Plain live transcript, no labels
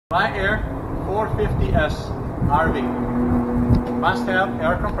VIAIR 450p-RV. Must have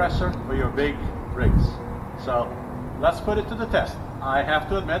air compressor for your big rigs. So let's put it to the test. I have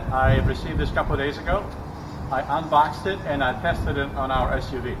to admit, I received this a couple of days ago. I unboxed it and I tested it on our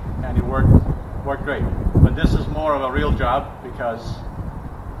SUV and it worked great. But this is more of a real job because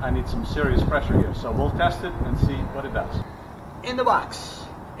I need some serious pressure here. So we'll test it and see what it does. In the box,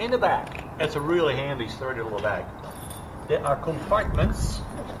 in the back, it's a really handy, sturdy little bag. There are compartments.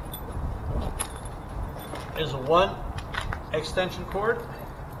 Is one extension cord,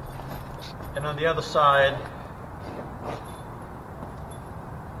 and on the other side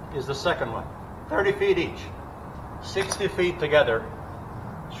is the second one. 30 feet each, 60 feet together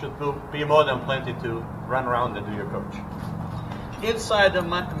should be more than plenty to run around and do your coach. Inside the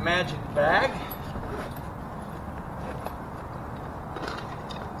magic bag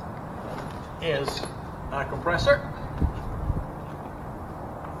is a compressor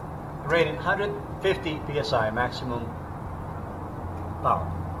rated 150 psi maximum power.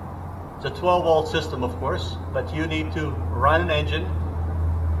 It's a 12 volt system, of course, but you need to run an engine,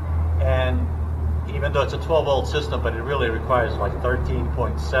 and even though it's a 12 volt system, but it really requires like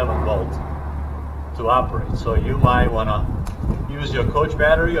 13.7 volt to operate. So you might want to use your coach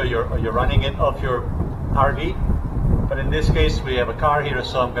battery, or you're running it off your RV. But in this case, we have a car here,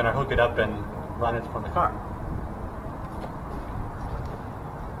 so I'm going to hook it up and run it from the car.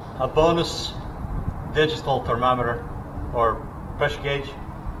 A bonus digital thermometer or pressure gauge,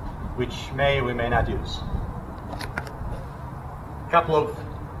 which we may not use. A couple of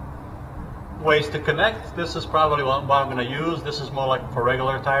ways to connect. This is probably what I'm going to use. This is more like for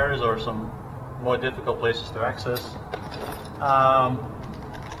regular tires or some more difficult places to access. A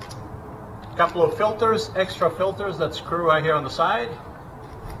couple of filters, extra filters that screw right here on the side,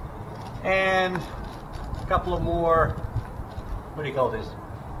 and a couple of more, what do you call these?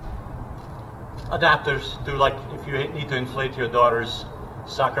 Adapters to, like, if you need to inflate your daughter's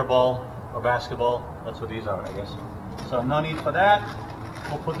soccer ball or basketball. That's what these are, I guess. So no need for that.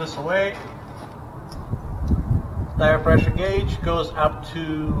 We'll put this away. Tire pressure gauge goes up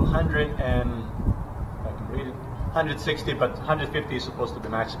to 100 and, I can read it, 160, but 150 is supposed to be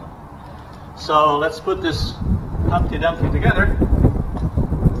maximum. So let's put this Humpty Dumpty together.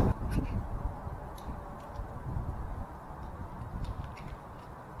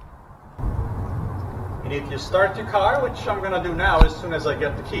 And if you start your car, which I'm going to do now as soon as I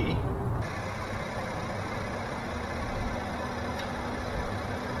get the key.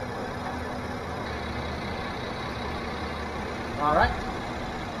 All right,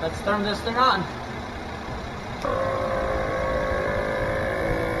 let's turn this thing on.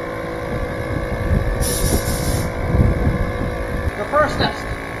 The first test,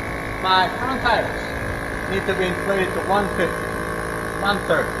 my front tires need to be inflated to 150,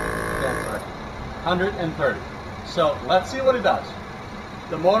 130, yeah, sorry, 130. So let's see what it does.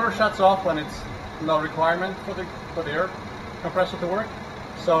 The motor shuts off when it's no requirement for the air compressor to work.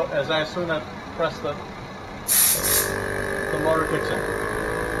 So as soon as I press the motor kicks in.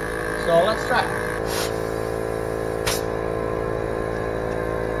 So let's try.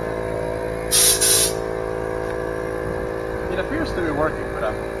 It appears to be working, but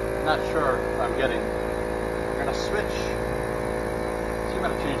I'm not sure if I'm getting. I'm going to switch. So I'm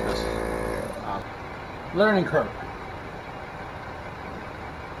going to change this. Learning curve.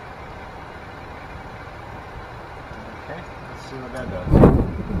 Okay, let's see what that does.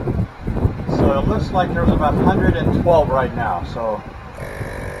 So it looks like there's about 112 right now. So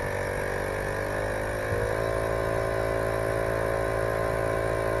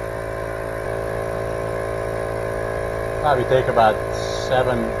probably take about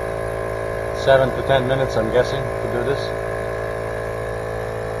 7 to 10 minutes, I'm guessing, to do this.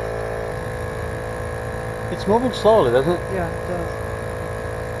 It's moving slowly, doesn't it? Yeah, it does.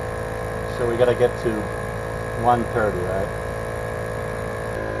 So we gotta get to 130, right?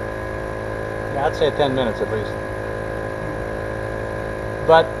 Yeah, I'd say 10 minutes at least.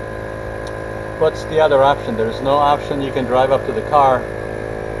 But what's the other option? There's no option you can drive up to the car,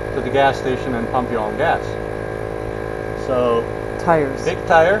 to the gas station, and pump your own gas. So Tires. big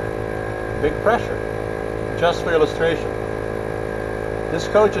tire, big pressure. Just for illustration. This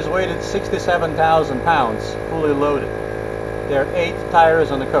coach is weighted 67,000 pounds, fully loaded. There are 8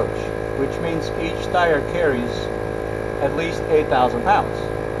 tires on the coach, which means each tire carries at least 8,000 pounds.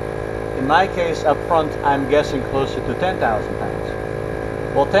 In my case, up front, I'm guessing closer to 10,000 pounds.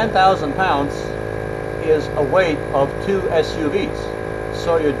 Well, 10,000 pounds is a weight of 2 SUVs.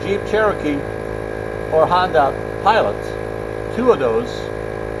 So your Jeep Cherokee or Honda Pilot, 2 of those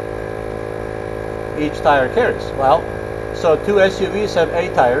each tire carries. Well, So 2 SUVs have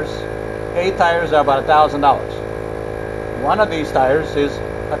 8 tires. 8 tires are about $1,000. One of these tires is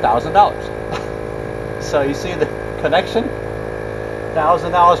 $1,000. So you see the connection?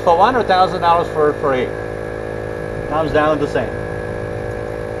 $1,000 for one or $1,000 for 8. Comes down to the same.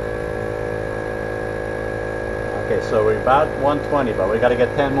 Okay, so we're about 120, but we got to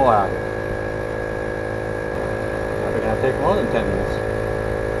get 10 more out of it. We're going to take more than 10 minutes.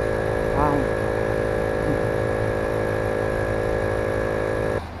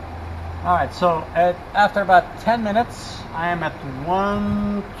 Alright, so after about 10 minutes, I am at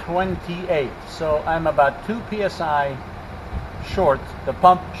 128. So I'm about 2 psi short. The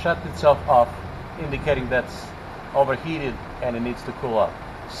pump shut itself off, indicating that's overheated and it needs to cool off.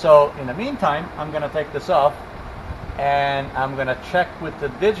 So in the meantime, I'm going to take this off and I'm going to check with the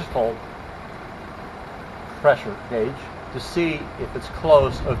digital pressure gauge to see if it's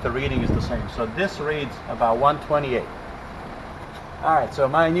close or if the reading is the same. So this reads about 128. Alright, so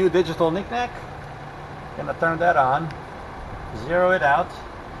my new digital knick-knack, gonna turn that on, zero it out,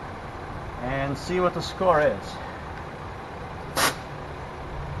 and see what the score is.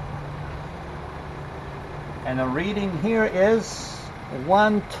 And the reading here is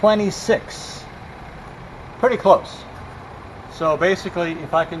 126. Pretty close. So basically,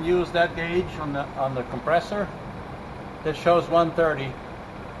 if I can use that gauge on the compressor, that shows 130,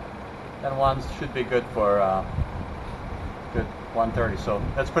 then one should be good for good 130. So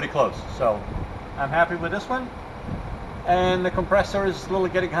that's pretty close. So I'm happy with this one. And the compressor is a little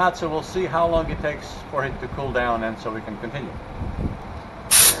getting hot, so we'll see how long it takes for it to cool down, and so we can continue.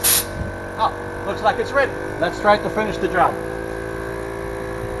 Oh, looks like it's ready. Let's try to finish the job.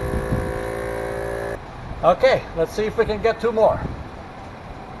 Okay, let's see if we can get 2 more.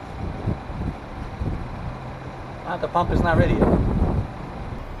 The pump is not ready yet.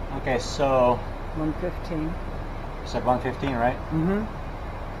 Okay, so 115. You said 115, right? Mm-hmm.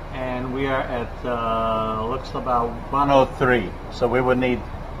 And we are at looks about 103. So we would need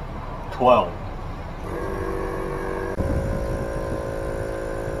 12.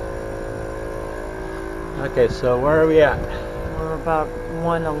 Okay, so where are we at? We're about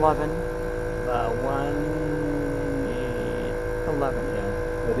 111. About 11.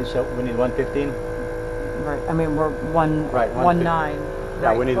 Yeah. What is it? We need 115. Right. I mean, we're 19. Yeah,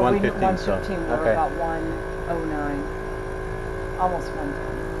 right. We need 115. 115. So We're okay. about 109. Almost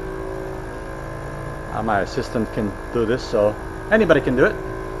 110. My assistant can do this, so anybody can do it.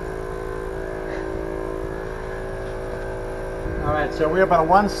 Alright, so we're about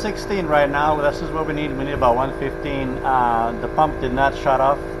 116 right now. This is what we need. We need about 115. The pump did not shut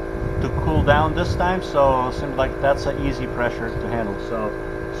off to cool down this time, so it seems like that's an easy pressure to handle. So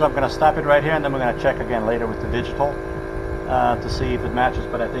I'm going to stop it right here, and then we're going to check again later with the digital to see if it matches,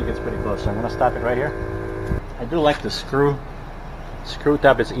 but I think it's pretty close. So I'm going to stop it right here. I do like the screw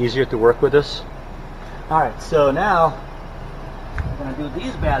tab. It's easier to work with this. Alright, so now I'm going to do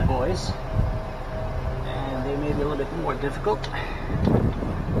these bad boys, and they may be a little bit more difficult.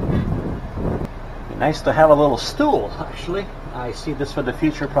 Be nice to have a little stool, actually. I see this for the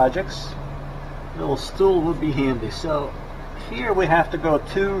future projects. A little stool would be handy. So here we have to go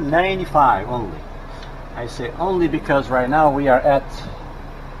 295 only. I say only because right now we are at,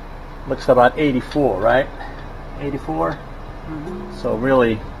 looks about 84, right? 84? Mm-hmm. So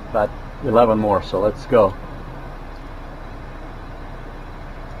really about 11 more, so let's go.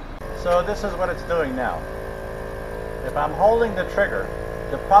 So this is what it's doing now. If I'm holding the trigger,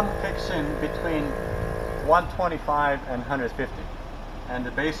 the pump kicks in between 125 and 150,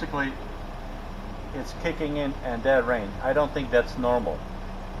 and basically it's kicking in at that range. I don't think that's normal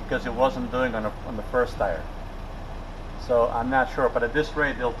because it wasn't doing on the first tire. So I'm not sure, but at this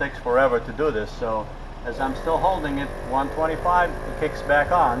rate it'll take forever to do this. So as I'm still holding it, 125, it kicks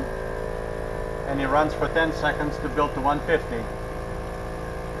back on, and it runs for 10 seconds to build to 150,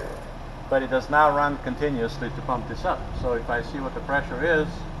 but it does not run continuously to pump this up. So if I see what the pressure is,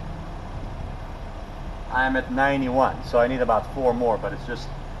 I'm at 91, so I need about 4 more, but it's just,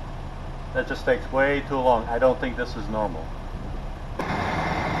 that just takes way too long. I don't think this is normal.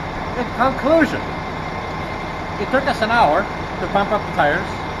 In conclusion, it took us an hour to pump up the tires.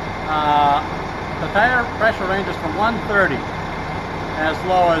 The tire pressure ranges from 130 as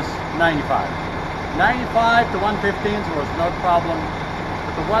low as 95. 95 to 115 was no problem,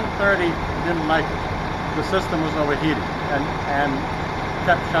 but the 130 didn't like it. The system was overheating and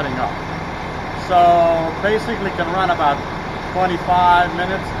kept shutting off. So basically can run about 25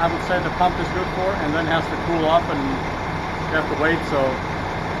 minutes, I would say the pump is good for, and then has to cool off and you have to wait. So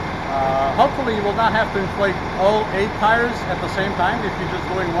hopefully you will not have to inflate all 8 tires at the same time. If you're just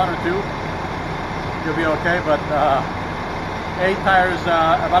doing 1 or 2, you'll be okay, but 8 tires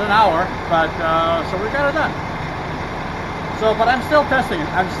about an hour, but so we got it done. So, but I'm still testing it.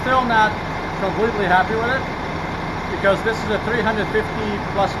 I'm still not completely happy with it because this is a $350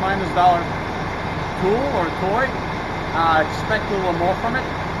 plus minus tool or toy. I expect a little more from it,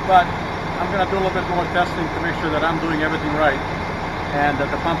 but I'm going to do a little bit more testing to make sure that I'm doing everything right and that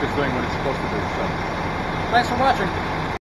the pump is doing what it's supposed to do. So, thanks for watching.